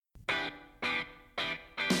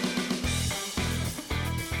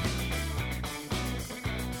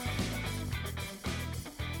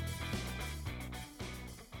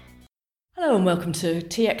Hello and welcome to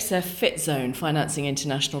TXF FitZone Financing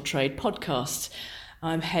International Trade podcast.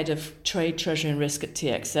 I'm Head of Trade, Treasury and Risk at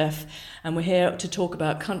TXF, and we're here to talk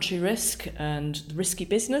about country risk and risky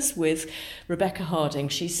business with Rebecca Harding.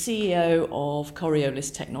 She's CEO of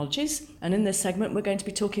Coriolis Technologies, and in this segment we're going to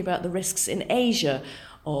be talking about the risks in Asia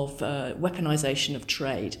of weaponisation of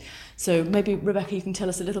trade. So maybe, Rebecca, you can tell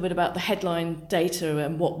us a little bit about the headline data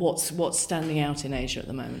and what's standing out in Asia at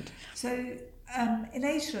the moment. In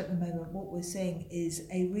Asia at the moment, what we're seeing is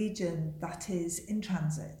a region that is in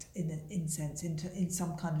transit, in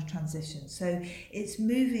some kind of transition. So it's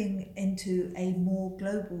moving into a more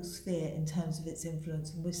global sphere in terms of its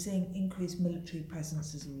influence, and we're seeing increased military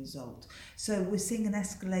presence as a result. So we're seeing an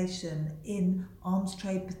escalation in arms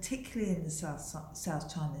trade, particularly in the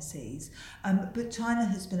South China Seas. But China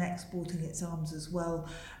has been exporting its arms as well.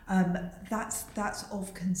 That's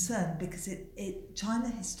of concern because China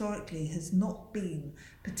historically has not been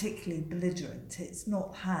particularly belligerent. It's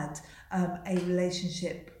not had a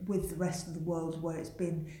relationship with the rest of the world where it's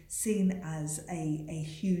been seen as a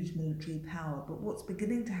huge military power. But what's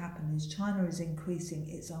beginning to happen is China is increasing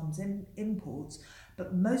its arms imports,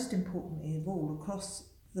 but most importantly of all, across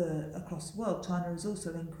the world, China is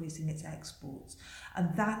also increasing its exports,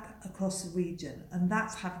 and that across the region, and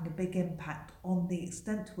that's having a big impact on the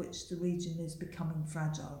extent to which the region is becoming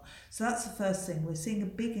fragile. So that's the first thing. We're seeing a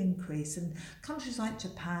big increase, and countries like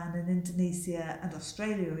Japan and Indonesia and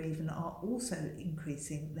Australia even are also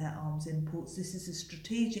increasing their arms imports. This is a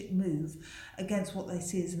strategic move against what they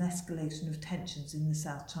see as an escalation of tensions in the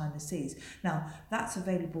South China Seas. Now, that's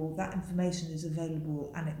available, that information is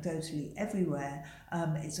available anecdotally everywhere.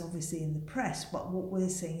 It's obviously in the press, but what we're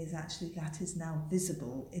seeing is actually that is now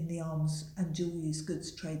visible in the arms and dual-use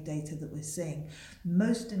goods trade data that we're seeing.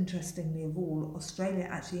 Most interestingly of all, Australia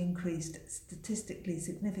actually increased statistically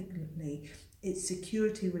significantly its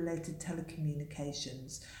security-related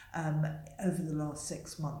telecommunications over the last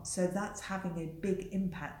 6 months. So that's having a big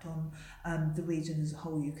impact on the region as a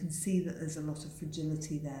whole. You can see that there's a lot of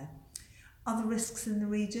fragility there. Other risks in the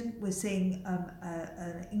region, we're seeing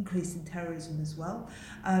an increase in terrorism as well.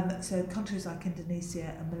 So countries like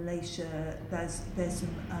Indonesia and Malaysia, there's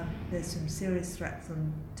some serious threat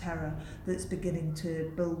from terror that's beginning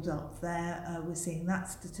to build up there. We're seeing that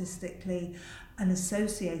statistically, and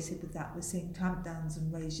associated with that, we're seeing clampdowns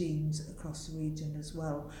and regimes across the region as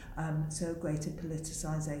well. So greater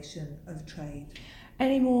politicisation of trade.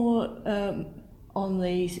 Any more on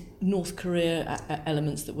the North Korea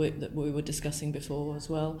elements that we were discussing before as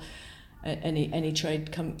well? Any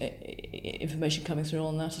trade information coming through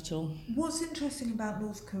on that at all? What's interesting about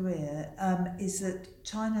North Korea is that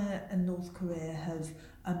China and North Korea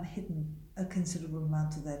have hidden a considerable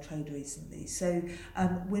amount of their trade recently. So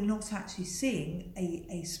we're not actually seeing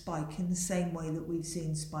a spike in the same way that we've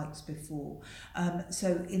seen spikes before.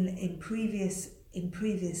 So in previous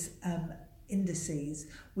indices,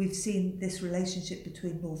 we've seen this relationship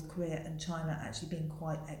between North Korea and China actually being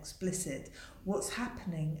quite explicit. What's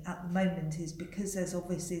happening at the moment is because there's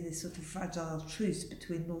obviously this sort of fragile truce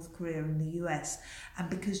between North Korea and the US, and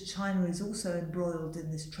because China is also embroiled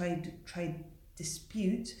in this trade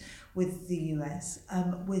dispute with the US,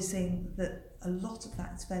 we're seeing that a lot of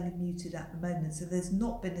that is fairly muted at the moment. So there's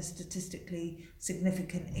not been a statistically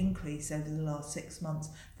significant increase over the last 6 months.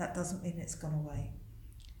 That doesn't mean it's gone away.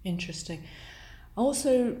 Interesting.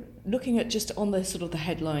 Also, looking at just on the sort of the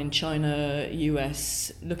headline China,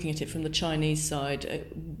 US, looking at it from the Chinese side,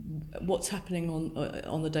 what's happening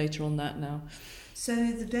on the data on that now? So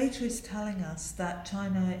the data is telling us that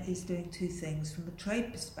China is doing two things. From a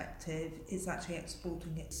trade perspective, it's actually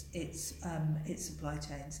exporting its supply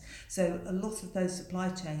chains. So a lot of those supply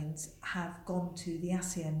chains have gone to the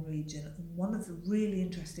ASEAN region. And one of the really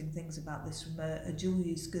interesting things about this from a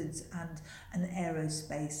dual-use goods and an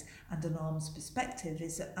aerospace and an arms perspective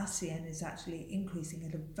is that ASEAN is actually increasing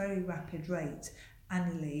at a very rapid rate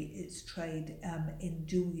annually its trade in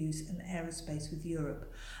dual use and aerospace with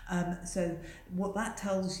Europe. So what that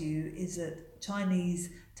tells you is that Chinese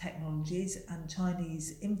technologies and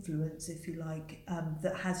Chinese influence, if you like,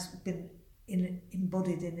 that has been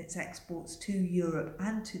embodied in its exports to Europe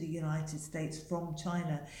and to the United States from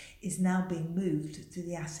China is now being moved to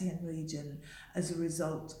the ASEAN region as a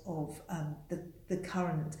result of the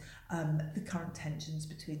current tensions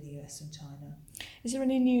between the US and China. Is there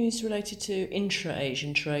any news related to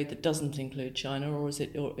intra-Asian trade that doesn't include China, or is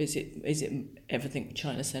it everything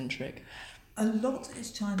China-centric? A lot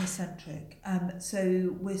is China-centric.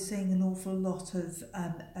 So we're seeing an awful lot of,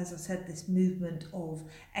 as I said, this movement of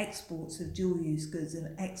exports of dual-use goods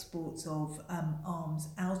and exports of arms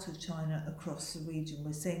out of China across the region.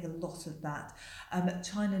 We're seeing a lot of that.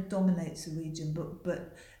 China dominates the region,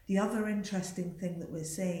 but the other interesting thing that we're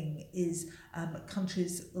seeing is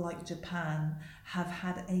countries like Japan have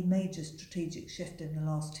had a major strategic shift in the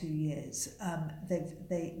last 2 years.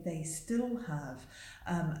 They still have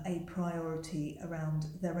a priority around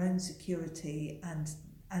their own security, and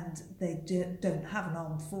they don't have an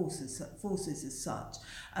armed forces as such,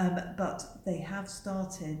 but they have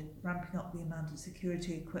started ramping up the amount of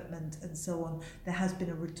security equipment and so on. There has been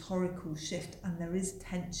a rhetorical shift, and there is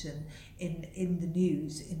tension in the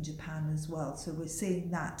news in Japan as well. So we're seeing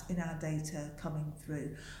that in our data coming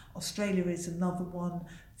through. Australia is another one.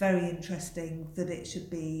 Very interesting that it should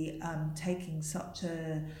be taking such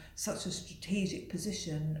a strategic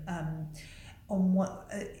position on what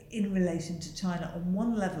in relation to China. On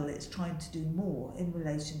one level, it's trying to do more in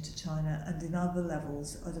relation to China, and in other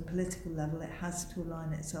levels, at a political level, it has to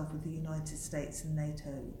align itself with the United States and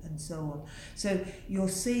NATO and so on. So you're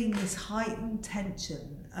seeing this heightened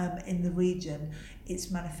tension in the region.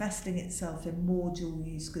 It's manifesting itself in more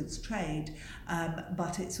dual-use goods trade,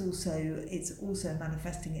 but it's also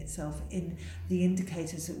manifesting itself in the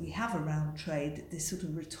indicators that we have around trade, this sort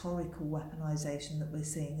of rhetorical weaponization that we're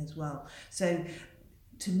seeing as well. So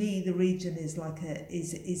to me, the region is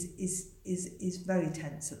very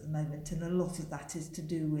tense at the moment, and a lot of that is to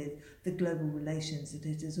do with the global relations that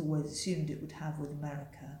it has always assumed it would have with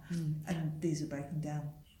America, and these are breaking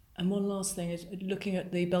down. And one last thing is, looking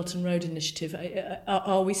at the Belt and Road Initiative,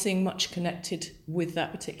 are we seeing much connected with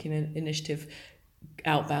that particular initiative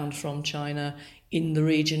outbound from China in the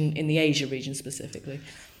region, in the Asia region specifically?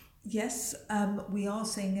 Yes, we are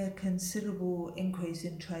seeing a considerable increase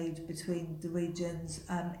in trade between the regions.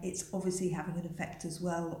 It's obviously having an effect as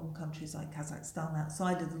well on countries like Kazakhstan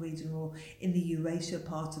outside of the region, or in the Eurasia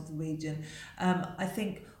part of the region. I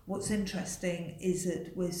think what's interesting is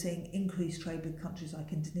that we're seeing increased trade with countries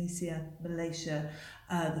like Indonesia, Malaysia.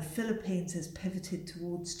 The Philippines has pivoted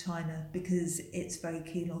towards China because it's very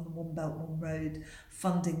keen on the One Belt, One Road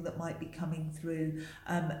funding that might be coming through.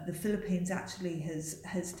 The Philippines actually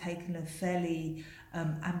has taken a fairly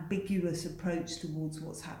ambiguous approach towards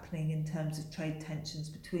what's happening in terms of trade tensions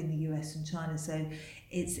between the US and China. So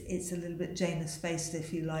it's a little bit Janus-faced,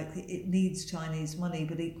 if you like. It needs Chinese money,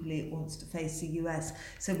 but equally it wants to face the US.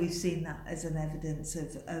 So we've seen that as an evidence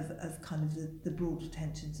of kind of the broader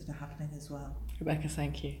tensions that are happening as well. Rebecca,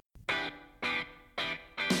 thank you.